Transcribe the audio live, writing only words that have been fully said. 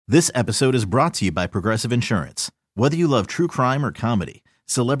This episode is brought to you by Progressive Insurance. Whether you love true crime or comedy,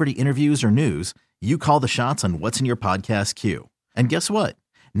 celebrity interviews or news, you call the shots on what's in your podcast queue. And guess what?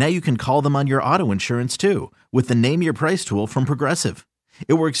 Now you can call them on your auto insurance too with the Name Your Price tool from Progressive.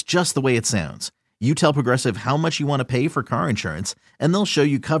 It works just the way it sounds. You tell Progressive how much you want to pay for car insurance, and they'll show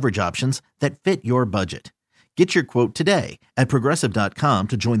you coverage options that fit your budget. Get your quote today at Progressive.com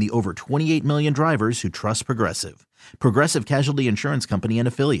to join the over 28 million drivers who trust Progressive. Progressive Casualty Insurance Company and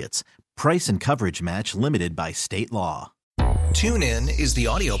Affiliates. Price and coverage match limited by state law. TuneIn is the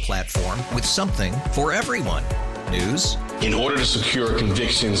audio platform with something for everyone. News. In order to secure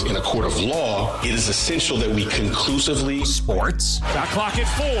convictions in a court of law, it is essential that we conclusively. Sports. Shot clock at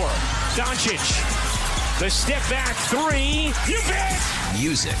 4. Doncic. The step back 3. You bet.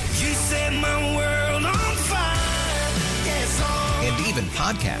 Music. You set my world on fire. Yes, and even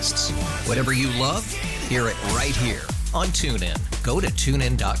podcasts. Whatever you love, hear it right here on TuneIn. Go to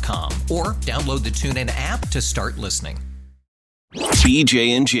TuneIn.com or download the TuneIn app to start listening.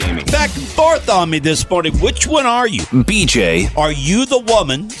 BJ and Jamie. Back and forth on me this morning. Which one are you? BJ. Are you the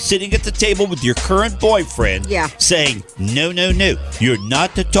woman sitting at the table with your current boyfriend saying, no, you're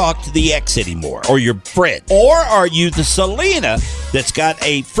not to talk to the ex anymore or your friend? Or are you the Selena that's got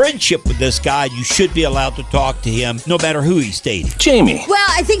a friendship with this guy? You should be allowed to talk to him no matter who he's dating. Jamie. Well,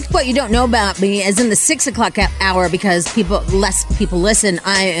 I think what you don't know about me is in the 6 o'clock hour, because less people listen,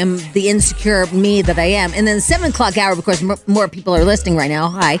 I am the insecure me that I am. And then the 7 o'clock hour, of course, more people are listening right now.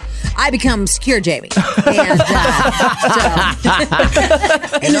 Hi. I become secure Jamie. And,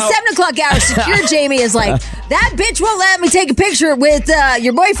 in the 7 o'clock hour, secure Jamie is like, that bitch won't let me take a picture with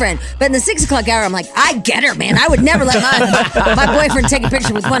your boyfriend. But in the 6 o'clock hour, I'm like, I get her, man. I would never let my boyfriend take a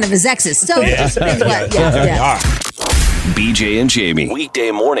picture with one of his exes. So it just means what? Yeah. BJ and Jamie. Weekday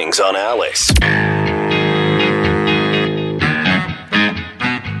mornings on Alice.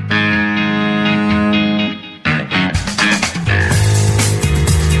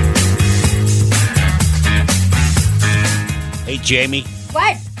 Hey, Jamie.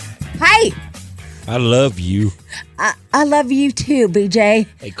 What? Hi. I love you. I love you too, BJ.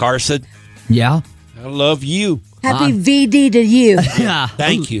 Hey, Carson. Yeah. I love you. Happy VD to you. Yeah.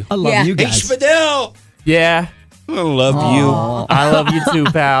 Thank you. I love you Hey, guys. Spadell. Yeah. I love you. I love you too,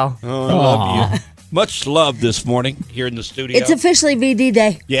 pal. Oh, I love you. Much love this morning here in the studio. It's officially VD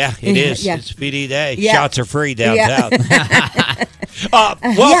Day. Yeah, it is. Yeah. It's VD Day. Yeah. Shots are free downtown.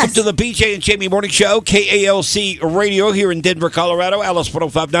 Welcome to the BJ and Jamie Morning Show, KALC Radio here in Denver, Colorado. Alice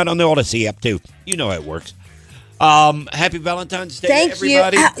 1059 on the Odyssey app, too. You know how it works. Happy Valentine's Day, Thank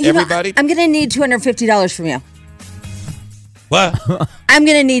everybody. you. Everybody. I'm going to need $250 from you. What? I'm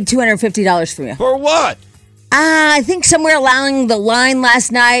going to need $250 from you. For what? I think somewhere along the line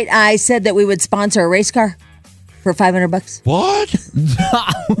last night, I said that we would sponsor a race car for $500. What?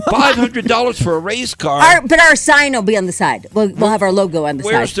 $500 for a race car? But our sign will be on the side. We'll have our logo on the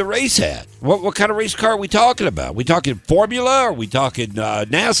side. Where's the race at? What kind of race car are we talking about? We talking Formula? Are we talking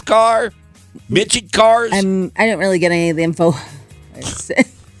NASCAR? Midget cars? I didn't really get any of the info.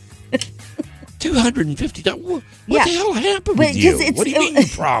 $250. What the hell happened with you? What do you mean you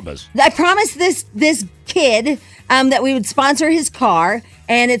promised? I promised this kid that we would sponsor his car,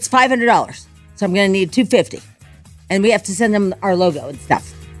 and it's $500. So I'm going to need $250, and we have to send him our logo and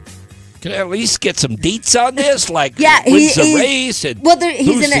stuff. Can I at least get some deets on this? Like, yeah, wins the race, and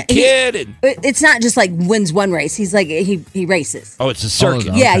who's the kid? And it's not just like wins one race. He's like he races. Oh, it's a circuit.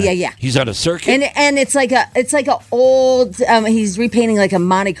 Oh, okay. Yeah. He's on a circuit, and it's like a old. He's repainting like a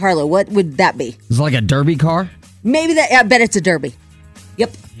Monte Carlo. What would that be? It's like a derby car? Maybe that. I bet it's a derby.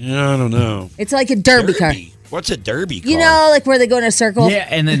 Yep. Yeah, I don't know. It's like a derby car. What's a derby car? You know, like where they go in a circle? Yeah,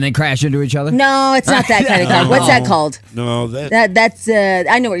 and then they crash into each other? No, it's not that kind of car. What's that called? No, that's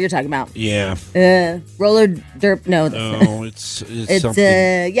I know what you're talking about. Yeah. Roller derp. No, it's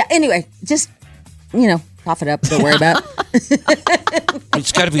something. Yeah. Anyway, just cough it up. Don't worry about it.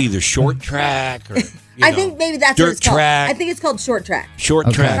 It's got to be either short track or. I think maybe that's dirt what it's called. track. I think it's called short track.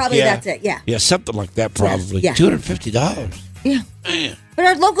 Short track. Probably that's it. Yeah. Yeah, something like that. Probably. Yeah. $250. Yeah. Man. But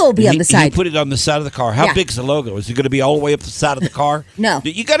our logo will be on the side. You put it on the side of the car. How big is the logo? Is it going to be all the way up the side of the car? No.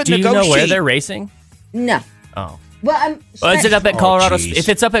 You got to Do negotiate. you know where they're racing? No. Oh. Well, is it up at Colorado? Geez. If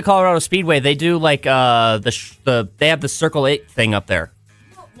it's up at Colorado Speedway, they do like they have the Circle 8 thing up there.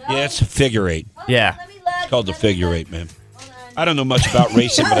 Yeah, it's a figure 8. Yeah. It's called the figure 8, man. I don't know much about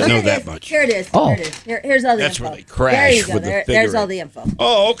racing, but I know that much. Here it is. Oh. Here it is. Here's all the That's info. where they crash there you go. with the There's figure all eight. the info.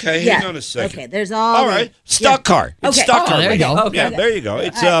 Oh, okay. Yeah. Hang on a second. Okay, there's all All the- right. Stock car. It's Okay. stock Oh, car. there you racing. go. Okay. Yeah, there you go.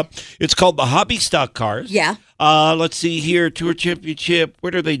 It's called the Hobby Stock Cars. Yeah. Let's see here. Tour Championship.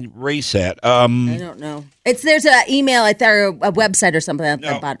 Where do they race at? I don't know. There's an email at their a website or something at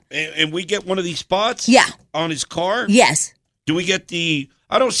the bottom. And we get one of these spots? Yeah. On his car? Yes. Do we get I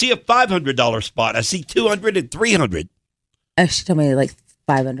don't see a $500 spot. I see $200 and $300. Oh, she told me like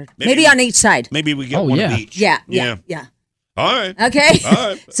 500. Maybe on each side. Maybe we get one of each. Yeah. All right. Okay. All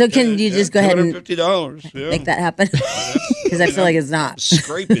right. So can you just go ahead and $250. Yeah. make that happen? Because I feel like it's not.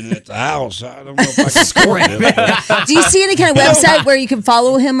 Scraping at the house. I don't know if I can scrape it. Do you see any kind of website where you can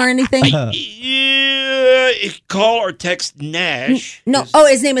follow him or anything? Yeah, call or text Nash. No.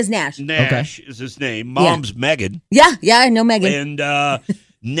 His name is Nash. Nash is his name. Mom's Megan. Yeah, I know Megan. And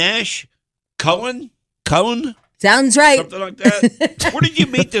Nash Cohen? Sounds right. Something like that. Where did you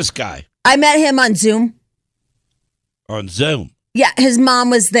meet this guy? I met him on Zoom. On Zoom. Yeah, his mom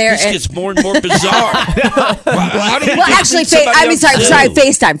was there. This gets more and more bizarre. How do you actually,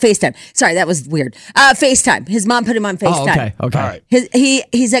 FaceTime. FaceTime. Sorry, that was weird. FaceTime. His mom put him on FaceTime. Oh, okay. All right.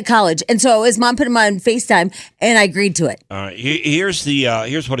 He's at college, and so his mom put him on FaceTime, and I agreed to it. All right. Here's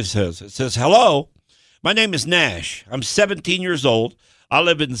what it says. It says, "Hello, my name is Nash. I'm 17 years old. I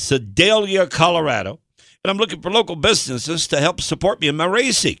live in Sedalia, Colorado, and I'm looking for local businesses to help support me in my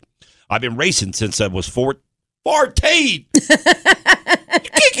racing. I've been racing since I was 14. You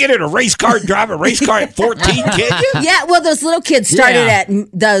can't get in a race car and drive a race car at 14, can you? Yeah, well, those little kids started at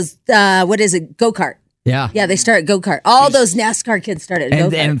those, go-kart. Yeah. Yeah, they start at go-kart. All those NASCAR kids started at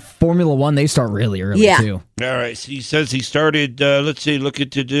go-kart. And Formula One, they start really early, too. All right. So he says he started, looking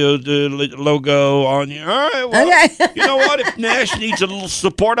to do the logo on you. All right. Well, you know what? If Nash needs a little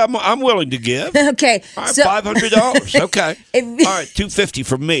support, I'm willing to give. Okay. All right, $500. Okay. All right, $250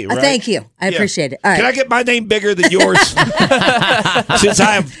 from me, right? Thank you. I appreciate it. All right. Can I get my name bigger than yours? Since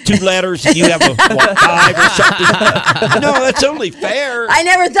I have 2 letters and you have 5 or something. No, that's only fair. I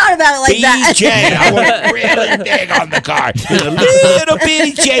never thought about it like that. BJ, I want really big on the car. A little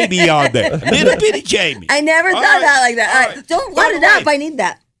bitty Jamie on there. A little bitty Jamie. I never thought about it like that. All right. Don't wad it up. I need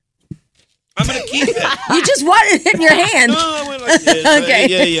that. I'm going to keep it. You just wanted it in your hand. No, I went like this. Okay.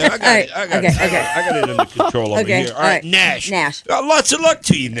 Yeah. I got it under control over here. All right, Nash. Lots of luck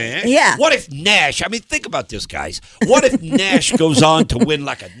to you, Nash. Yeah. What if Nash, think about this, guys. What if Nash goes on to win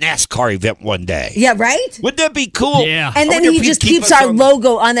like a NASCAR event one day? Yeah, right? Wouldn't that be cool? Yeah. And then he just keeps our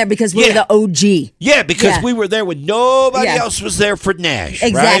logo on there because we're the OG. Yeah, because we were there when nobody else was there for Nash.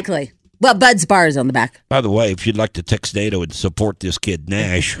 Exactly. Right? Well, Bud's Bar is on the back. By the way, if you'd like to text NATO and support this kid,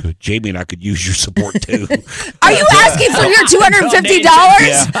 Nash, Jamie and I could use your support too. Are you asking for your $250?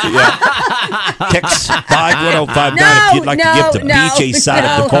 Yeah. Text 51059 if you'd like to give the BJ side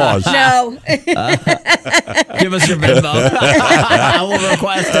of the cause. No. Give us your Venmo. I will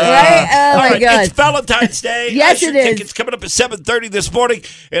request it. Right? Oh, my God. It's Valentine's Day. Yes, it is. Tickets coming up at 7:30 this morning.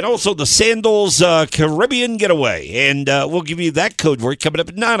 And also the Sandals Caribbean Getaway. And we'll give you that code word coming up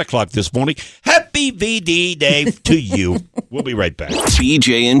at 9 o'clock this morning. Happy VD Day to you. We'll be right back.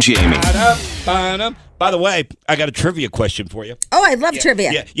 BJ and Jamie. By the way, I got a trivia question for you. Oh, I love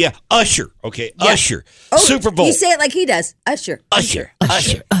trivia. Yeah. Usher. Okay, Yeah. Usher. Oh, Super Bowl. You say it like he does. Usher.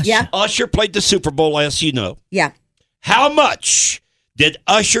 Yeah. Usher played the Super Bowl, as you know. Yeah. How much did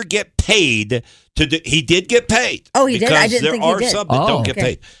Usher get paid to do? He did get paid. Oh, he did? I didn't think he There are did. some that don't get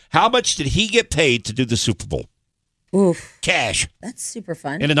paid. How much did he get paid to do the Super Bowl? Oof. Cash. That's super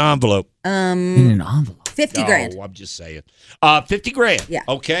fun. In an envelope. In an envelope. 50 grand. Oh, I'm just saying. 50 grand. Yeah.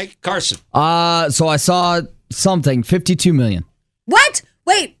 Okay. Carson. So I saw something, 52 million. What?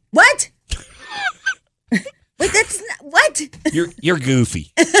 Wait, what? Wait, that's not, what? You're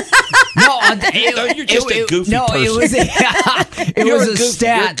goofy. No, You're just a goofy person. it was a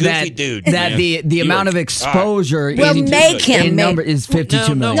stat goofy dude, that the amount of exposure will make him number is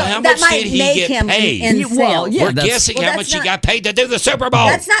 52 million. No, how that much might did he make get him paid? insane. Well, yeah, We're guessing how much he not- got paid to do the Super Bowl.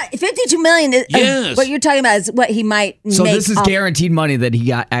 That's not 52 million. Yes. What you're talking about is what he might So make. this is guaranteed money that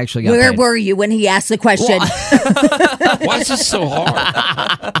he actually got Where paid. were you when he asked the question? Why is this so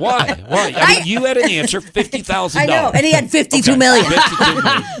hard? Why? I mean, you had an answer, $50,000. I know, and he had 52 million. 52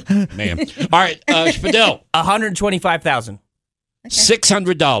 million. Man. All right, Spadell. $125,000.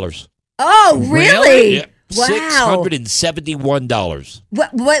 $600. Oh, really? Yeah. Wow. $671.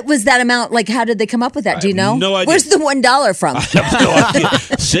 What was that amount? Like, how did they come up with that? Do you know? no idea. Where's the $1 from? I have no idea.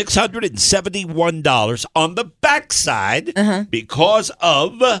 $671 on the backside because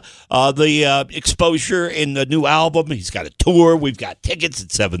of the exposure in the new album. He's got a tour. We've got tickets at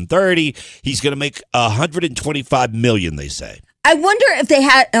 7:30. He's going to make $125 million, they say. I wonder if they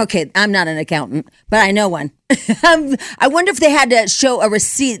had. Okay, I'm not an accountant, but I know one. I wonder if they had to show a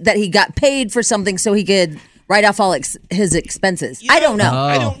receipt that he got paid for something so he could write off all his expenses. I don't know.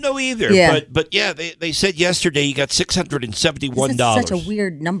 I don't know either. Yeah. But yeah, they said yesterday he got $671. That's such a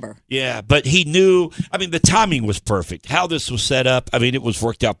weird number. Yeah, but he knew. I mean, the timing was perfect. How this was set up, I mean, it was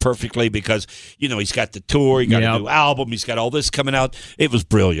worked out perfectly because he's got the tour, he got a new album, he's got all this coming out. It was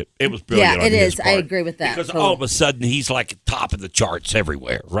brilliant. It was brilliant. Yeah, it is. I agree with that. Because all of a sudden he's like at top of the charts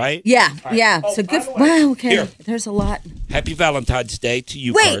everywhere, right? Yeah, yeah. So good. Wow. Okay. Here. There's a lot. Happy Valentine's Day to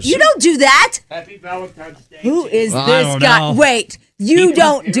you. Wait, Carson. you don't do that. Happy Valentine's Day. Who is Well, this guy? Wait, you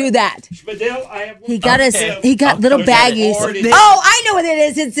don't do that. He got He got little baggies. Oh, I know what it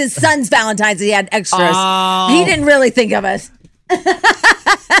is. It's his son's Valentine's. He had extras. He didn't really think of us.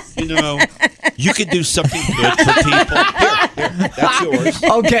 You could do something good for people. Here, that's yours.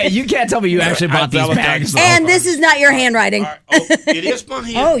 Okay, you can't tell me you actually bought these bags. And this is not your handwriting. It is my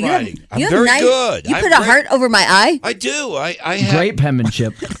handwriting. You have very nice, good. You put a heart over my eye? I do. I have. Great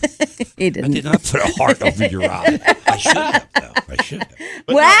penmanship. He didn't. I did not put a heart over your eye. I should have, though. I should have.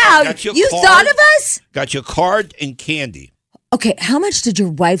 But wow, got you card, thought of us? Got you a card and candy. Okay, how much did your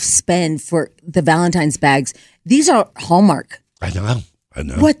wife spend for the Valentine's bags? These are Hallmark. I know.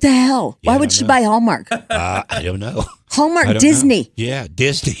 What the hell? Yeah, Why would she buy Hallmark? I don't know. Hallmark Disney. Know. Yeah,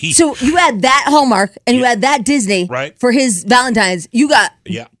 Disney. So you had that Hallmark and you had that Disney for his Valentine's. You got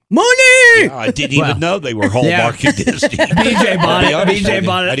money. Yeah, I didn't even know they were Hallmark and Disney. BJ bought it. BJ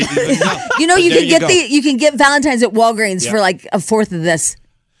bought it. I didn't even know. You can get Valentine's at Walgreens for like a fourth of this.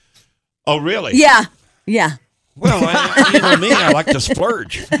 Oh, really? Yeah. Yeah. Well, me, I like to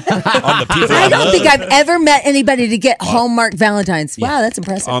splurge on the people I don't think I've ever met anybody to get Hallmark Valentines. Wow, that's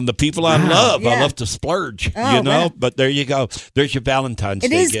impressive. On the people I love. I love to splurge, wow. But there you go. There's your Valentine's Day.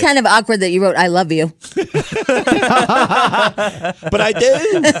 It is kind of awkward that you wrote, I love you. But I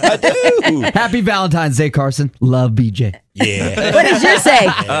do. Happy Valentine's Day, Carson. Love BJ. Yeah. What does yours say?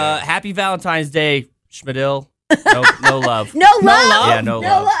 Happy Valentine's Day, Schmidl. No love. No love? Yeah, no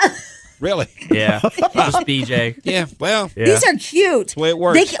love. Really? Yeah. Just BJ. Yeah, well. Yeah. These are cute. That's the way it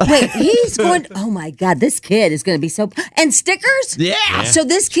works. Wait, he's going, oh my God, this kid is going to be so, and stickers? Yeah. So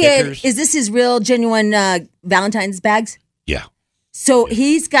this kid, Stickers. is this his real, genuine Valentine's bags? Yeah. So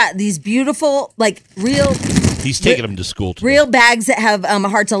he's got these beautiful, like real... He's taking them to school today. Real bags that have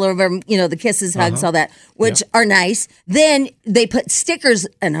hearts all over them, the kisses, hugs, all that, which are nice. Then they put stickers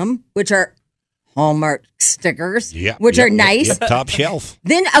in them, which are Hallmark stickers, which are nice. Yep, top shelf.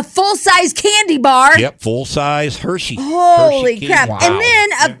 Then a full-size candy bar. Yep, full-size Hershey. Holy Hershey crap. Wow. And then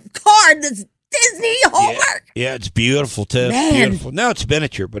a card that's Disney Hallmark. Yeah, it's beautiful, too. Man. Beautiful. No, it's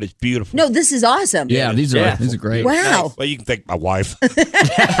miniature, but it's beautiful. No, this is awesome. Yeah, these are great. Wow. Well, you can thank my wife. That's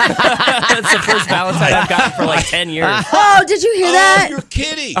the first Valentine I've gotten for like 10 years. Oh, did you hear that? You're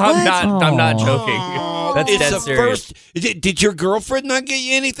kidding. I'm not joking. That's it's dead the serious. first. Did your girlfriend not get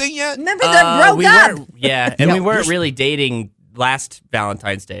you anything yet? Remember they broke up. We weren't really dating last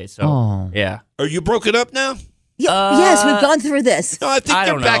Valentine's Day, so yeah. Are you broken up now? Yes, we've gone through this. No, I think I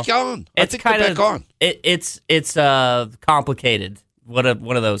they're don't back know. on. I It's think they're back on. It's complicated. One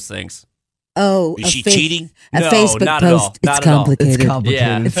of those things. Oh, Is she cheating? A No, Facebook not at post. all. It's Not at all. complicated. It's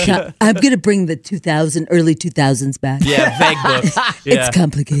complicated. Yeah. I'm going to bring the early 2000s back. Yeah, vague books. Yeah. It's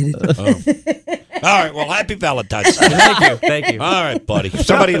complicated. All right, well, happy Valentine's Day. Thank you. All right, buddy.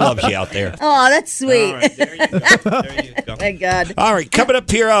 Somebody loves you out there. Oh, that's sweet. All right, there you go. There you go. Thank God. All right, coming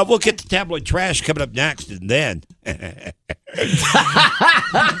up here, we'll get to tabloid trash coming up next, and then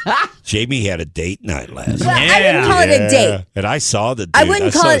Jamie had a date night last Well, night. I wouldn't call it a date. And I saw the dude. I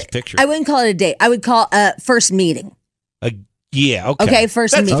wouldn't saw call his it. picture. I wouldn't call it a date. I would call first meeting. Yeah, okay. Okay,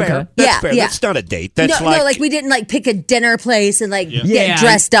 first That's meeting. fair. Okay. That's Yeah, fair. yeah. That's not a date. That's No, like we didn't pick a dinner place and get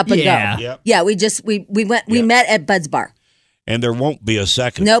dressed up and Yeah. go. Yep. Yeah, we met at Bud's Bar. And there won't be a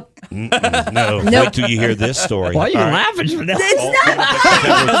second. Nope. No. Nope. Wait till you hear this story. Why are you All right. laughing? It's not.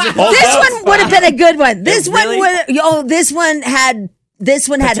 This one would have been a good one. This Really? one would. Oh, this one had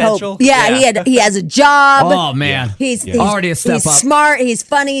Potential? hope. Yeah, he has a job. Oh man, He's already a step he's up. smart. He's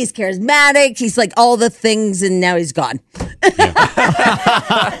funny. He's charismatic. He's like all the things, and now he's gone.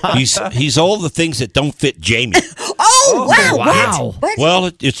 He's all the things that don't fit Jamie. Oh, wow! wow. What? Well,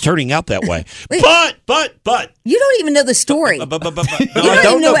 it's turning out that way. Wait. But. You don't even know the story. No, You I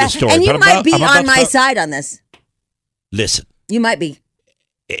don't even know the story. and you but might be I'm about on my to- side on this. Listen, You might be.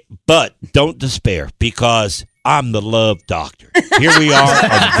 but don't despair because I'm the love doctor. Here we are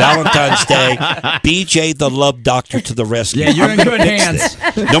on Valentine's Day. BJ, the love doctor, to the rescue. Yeah, you're in good hands.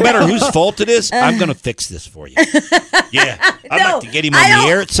 No matter whose fault it is, I'm going to fix this for you. Yeah, I'd like to get him on the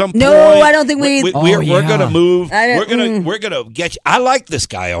air at some point. No, I don't think we're going to move. We're going to get you. I like this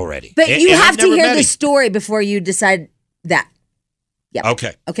guy already. But you have to hear the story before you decide that. Yep.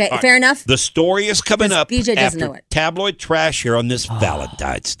 Okay. Okay. All Fair right. enough. The story is coming up BJ doesn't after know it. Tabloid Trash here on this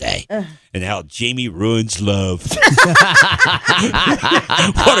Valentine's Day. And how Jamie ruins love. What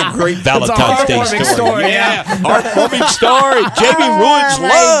a great Valentine's Day story. Yeah. Heartwarming story. Jamie ruins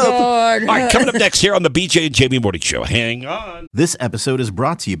love. God. All right, coming up next here on the BJ and Jamie Morning Show. Hang on. This episode is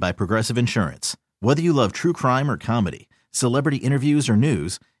brought to you by Progressive Insurance. Whether you love true crime or comedy, celebrity interviews or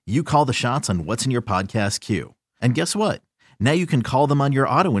news, you call the shots on what's in your podcast queue. And guess what? Now you can call them on your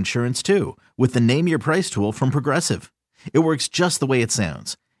auto insurance too with the Name Your Price tool from Progressive. It works just the way it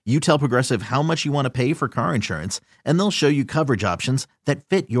sounds. You tell Progressive how much you want to pay for car insurance, and they'll show you coverage options that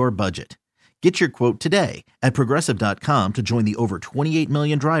fit your budget. Get your quote today at Progressive.com to join the over 28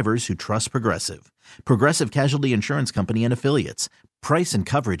 million drivers who trust Progressive. Progressive Casualty Insurance Company and Affiliates. Price and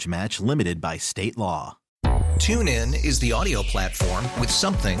coverage match limited by state law. TuneIn is the audio platform with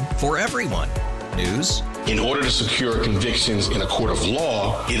something for everyone. News. In order to secure convictions in a court of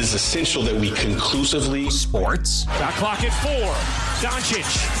law, it is essential that we conclusively. Sports. Got clock at 4.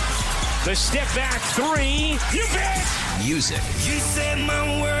 Doncic. The step back 3. You bet. Music. You set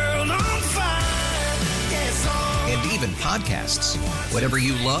my world on fire. Yes, and even podcasts. Whatever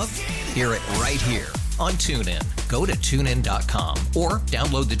you love, hear it right here on TuneIn. Go to TuneIn.com or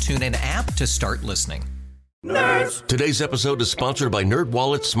download the TuneIn app to start listening. Nerds. Today's episode is sponsored by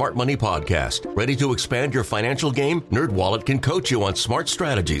NerdWallet's Smart Money Podcast. Ready to expand your financial game? NerdWallet can coach you on smart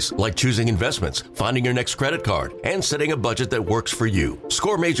strategies like choosing investments, finding your next credit card, and setting a budget that works for you.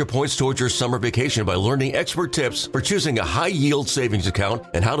 Score major points towards your summer vacation by learning expert tips for choosing a high-yield savings account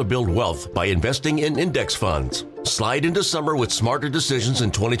and how to build wealth by investing in index funds. Slide into summer with smarter decisions in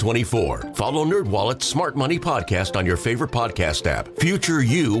 2024. Follow NerdWallet's Smart Money Podcast on your favorite podcast app. Future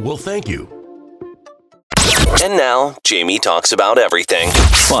you will thank you. And now, Jamie talks about everything.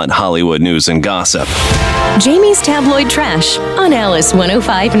 Fun Hollywood news and gossip. Jamie's Tabloid Trash on Alice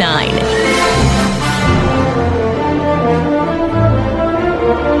 105.9.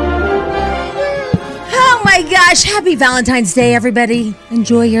 Oh my gosh, happy Valentine's Day, everybody.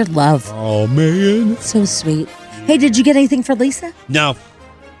 Enjoy your love. Oh, man. So sweet. Hey, did you get anything for Lisa? No.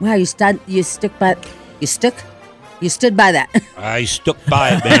 Wow, you stood by that. I stuck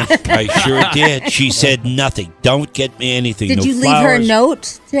by it, man. I sure did. She said nothing. Don't get me anything. Did no you flowers. leave her a note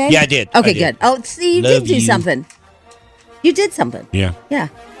today? Yeah, I did. Okay, good. Oh, see, you Love did do you. something. You did something. Yeah. Yeah.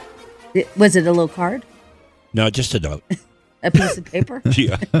 Was it a little card? No, just a note. A piece of paper?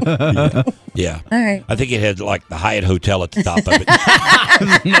 Yeah. Yeah. All right. I think it had like the Hyatt Hotel at the top of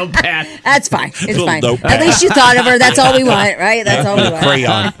it. Notepad. That's fine. It's Little fine. notepad. At least you thought of her. That's all we want, right? That's all we want.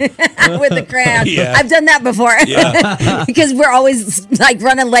 Crayon. With the crayon. Yeah. I've done that before. Yeah. Because we're always like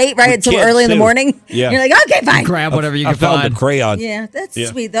running late, right? It's so kids, early in the too. morning. Yeah. You're like, okay, fine. Grab whatever you I can found find. the crayon. Yeah, that's Yeah.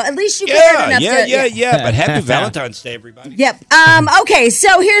 sweet though. At least you cared enough to. But happy Valentine's Day, everybody. Yep. Okay,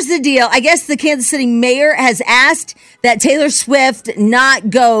 so here's the deal. I guess the Kansas City mayor has asked that Taylor Swift not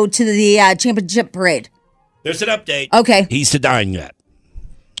go to the championship parade. There's an update. Okay. He's denying that.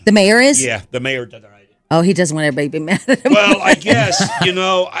 The mayor is? Yeah, the mayor denied it. Oh, he doesn't want everybody to be mad at him. Well, I guess,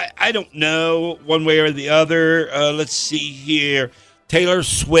 I don't know one way or the other. Let's see here. Taylor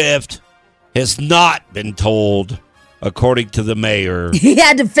Swift has not been told, according to the mayor. He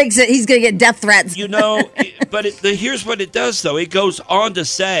had to fix it. He's going to get death threats. But here's what it does, though. It goes on to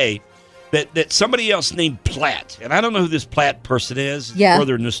say that somebody else named Platt, and I don't know who this Platt person is. Yeah.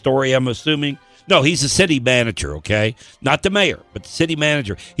 Further in the story, I'm assuming. No, he's the city manager, okay? Not the mayor, but the city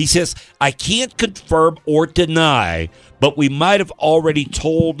manager. He says, I can't confirm or deny, but we might have already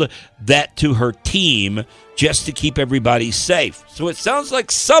told that to her team just to keep everybody safe. So it sounds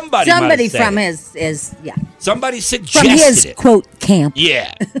like somebody from it. his Somebody suggested from his it. quote camp.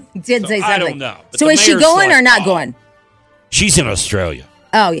 Yeah. Did say something. I don't know. But So the is she mayor's going like, or not going? She's in Australia.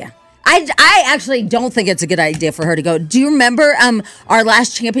 Oh yeah. I actually don't think it's a good idea for her to go. Do you remember our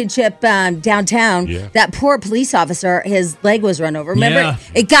last championship downtown? Yeah. That poor police officer, his leg was run over. Remember? Yeah.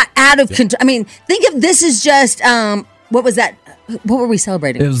 It got out of control. I mean, think of this is just what was that? What were we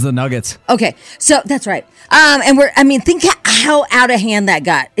celebrating? It was the Nuggets. Okay, so that's right. Think how out of hand that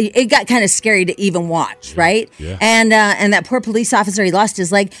got. It got kind of scary to even watch, right? Yeah. And that poor police officer, he lost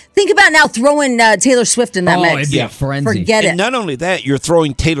his leg. Think about now throwing Taylor Swift in that mix. It'd be a frenzy. Forget and it. not only that, you're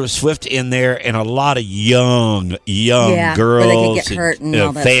throwing Taylor Swift in there and a lot of young Yeah, girls where they could get hurt and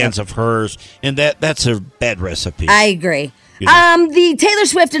all that fans stuff. of hers, and that's a bad recipe. I agree. You know? The Taylor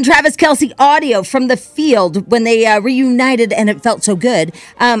Swift and Travis Kelce audio from the field when they reunited and it felt so good.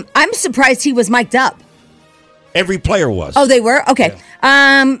 I'm surprised he was mic'd up. Every player was. Oh, they were? Okay.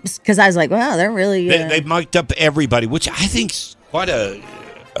 Because I was like, wow, they're really... They mic'd up everybody, which I think's quite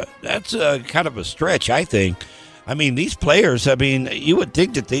that's kind of a stretch, I think. I mean, these players, you would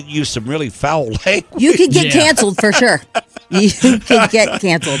think that they'd use some really foul language. You could get canceled for sure. You could get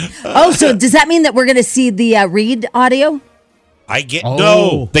canceled. Oh, so does that mean that we're going to see the Reed audio?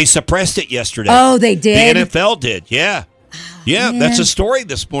 No, they suppressed it yesterday. Oh, they did? The NFL did, yeah. Yeah, man. that's a story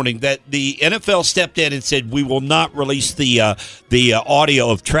this morning that the NFL stepped in and said we will not release the audio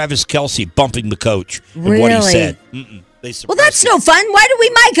of Travis Kelce bumping the coach and what he said. Well, that's no fun. Why do we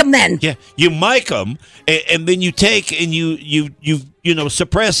mic him then? Yeah, you mic them, and then you take and you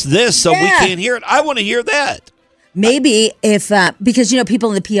suppress this so we can't hear it. I want to hear that. Maybe if because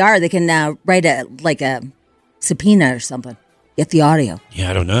people in the PR they can write a subpoena or something. Get the audio. Yeah,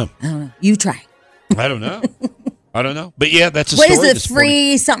 I don't know. You try. I don't know. But yeah, that's a what story. What is the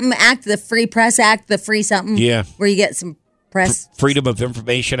free something act? The Free Press Act? The free something? Yeah. Where you get some press. Freedom of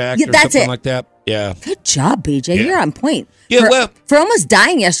Information Act or that's something it. like that. Yeah. Good job, BJ. Yeah. You're on point. Yeah, for almost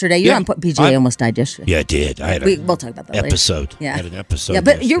dying yesterday, you're on point. BJ almost died yesterday. Yeah, I did. I had we'll talk about that episode. Later. Yeah. I had an episode. Yeah,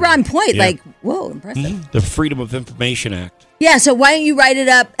 but you're on point. Yeah. Like, whoa, impressive. The Freedom of Information Act. Yeah, so why don't you write it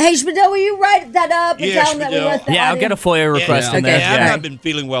up? Hey, Spadil, will you write that up and Yeah, tell them that we Spadil. want the I'll audio? get a FOIA request in there. I've not been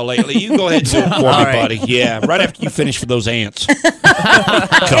feeling well lately. You go ahead and do it for me, buddy. Yeah, right after you finish with those ants.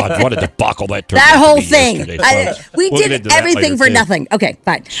 God, what a debacle that turned That out to whole be thing. yesterday, folks. We We'll get did into that everything later, for too. nothing. Okay,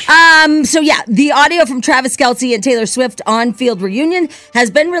 fine. The audio from Travis Kelce and Taylor Swift on-field reunion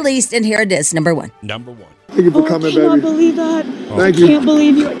has been released, and here it is, number one. Number one. Thank you for coming, baby. I cannot believe that. Thank you. Can't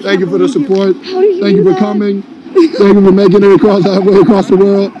believe you. Thank you for the support. How do you Thank you do for that? coming. Thank you for making it across halfway across the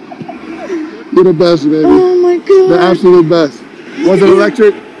world. You're the best, baby. Oh my God. The absolute best. Was it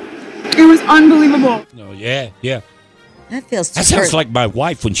electric? It was unbelievable. Oh, yeah, yeah. That feels too That sounds like my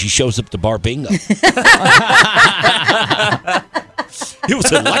wife when she shows up to bar bingo. It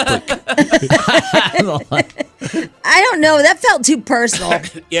was electric. I don't know. That felt too personal.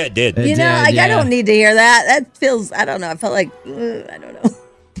 Yeah, it did. I don't need to hear that. That feels, I don't know. I felt like, I don't know.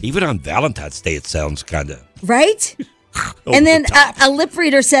 Even on Valentine's Day, it sounds kind of... Right? And then a lip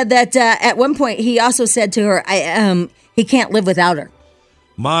reader said that at one point he also said to her, he can't live without her.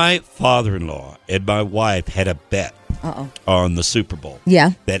 My father-in-law and my wife had a bet on the Super Bowl.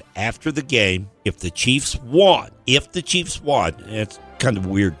 Yeah. That after the game, if the Chiefs won, it's kind of a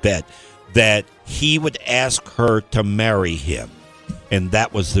weird bet, that he would ask her to marry him. And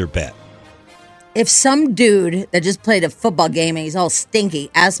that was their bet. If some dude that just played a football game and he's all stinky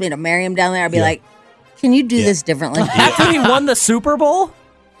asked me to marry him down there, I'd be like, can you do this differently? After he won the Super Bowl?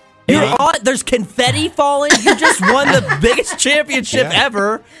 There's confetti falling. You just won the biggest championship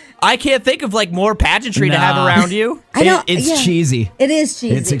ever. I can't think of more pageantry to have around you. It's cheesy. It is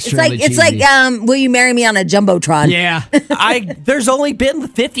cheesy. It's extremely It's like will you marry me on a Jumbotron? Yeah. There's only been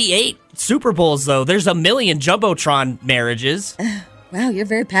 58 Super Bowls, though. There's a million Jumbotron marriages. Wow, you're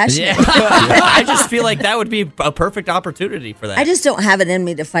very passionate. Yeah. I just feel like that would be a perfect opportunity for that. I just don't have it in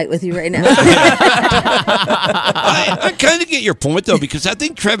me to fight with you right now. I kind of get your point, though, because I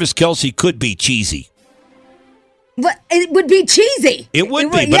think Travis Kelce could be cheesy. But it would be cheesy. It would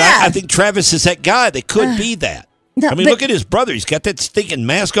be, but I think Travis is that guy that could be that. No, look at his brother. He's got that stinking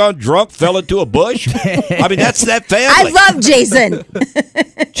mask on, drunk, fell into a bush. That's that family. I love Jason.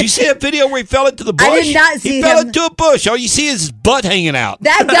 Did you see that video where he fell into the bush? I did not see He fell into a bush. All you see is his butt hanging out.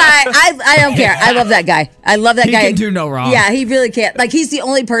 That guy, I don't care. I love that guy. I love that guy. He can do no wrong. Yeah, he really can't. He's the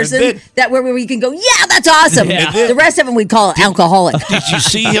only person then- that where we can go, yeah, that's awesome. Yeah. The rest of them we call alcoholic. Did you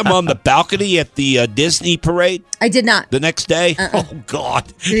see him on the balcony at the Disney parade I did not. the next day? Oh,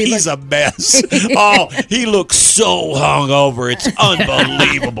 God. he He's a mess. He looks so hungover. It's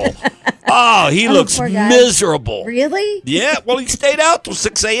unbelievable. He looks poor guy. miserable. Really? Yeah, well, he stayed out till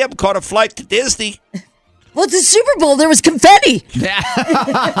 6 a.m., caught a flight to Disney. Well, it's a Super Bowl. There was confetti.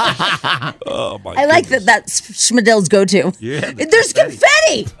 Oh, my I like that's Schmidl's go-to. Yeah, there's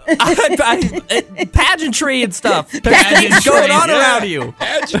confetti. Pageantry and stuff. What's going on around you?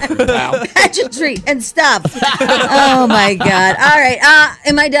 Pageantry and stuff. Oh, my God. All right.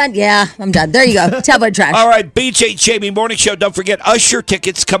 Am I done? Yeah, I'm done. There you go. Tabloid trash. All right, BJ Jamie Morning Show. Don't forget, Usher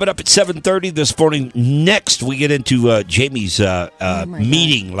tickets coming up at 7:30 this morning. Next, we get into Jamie's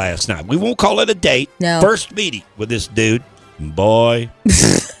meeting last night. We won't call it a date. No. First meeting with this dude. Boy.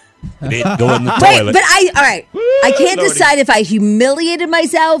 Didn't go in the Wait, toilet. but all right. I can't decide if I humiliated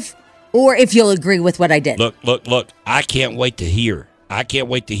myself or if you'll agree with what I did. Look. I can't wait to hear.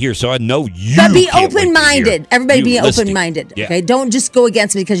 So I know you. But be can't wait to open-minded. hear Everybody you be listening. open-minded. Yeah. Okay? Don't just go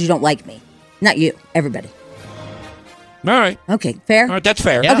against me because you don't like me. Not you. Everybody. All right. Okay. Fair? All right, that's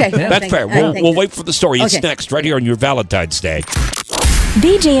fair. Yeah. Okay. That's fair. We'll wait for the story. It's Okay. next, right here on your Valentine's Day.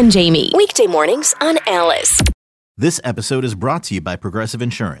 BJ and Jamie, weekday mornings on Alice. This episode is brought to you by Progressive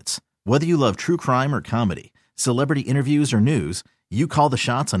Insurance. Whether you love true crime or comedy, celebrity interviews or news, you call the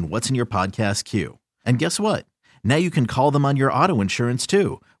shots on what's in your podcast queue. And guess what? Now you can call them on your auto insurance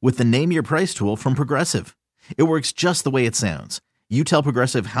too with the Name Your Price tool from Progressive. It works just the way it sounds. You tell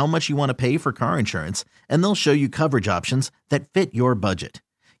Progressive how much you want to pay for car insurance, and they'll show you coverage options that fit your budget.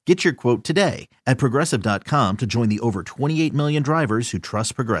 Get your quote today at Progressive.com to join the over 28 million drivers who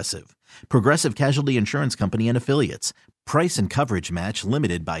trust Progressive. Progressive Casualty Insurance Company and Affiliates. Price and coverage match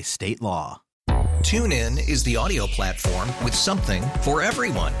limited by state law. TuneIn is the audio platform with something for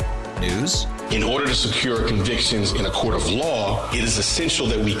everyone. News. In order to secure convictions in a court of law, it is essential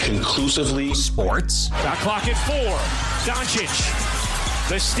that we conclusively. Sports. Shot clock at 4. Doncic.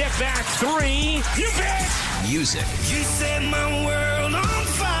 The step back 3. You bet. Music. You set my world on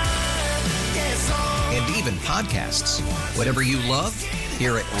fire. Yes, and even podcasts. Whatever you love,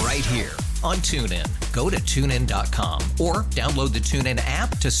 hear it right here on TuneIn. Go to TuneIn.com or download the TuneIn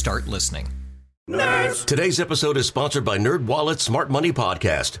app to start listening. Nerds. Today's episode is sponsored by NerdWallet's Smart Money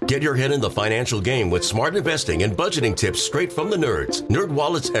Podcast. Get your head in the financial game with smart investing and budgeting tips straight from the nerds.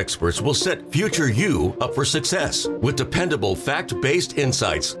 NerdWallet's experts will set future you up for success with dependable, fact-based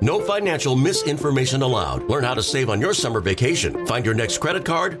insights. No financial misinformation allowed. Learn how to save on your summer vacation, find your next credit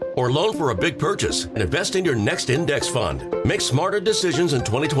card, or loan for a big purchase, and invest in your next index fund. Make smarter decisions in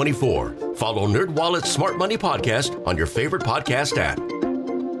 2024. Follow NerdWallet's Smart Money Podcast on your favorite podcast app.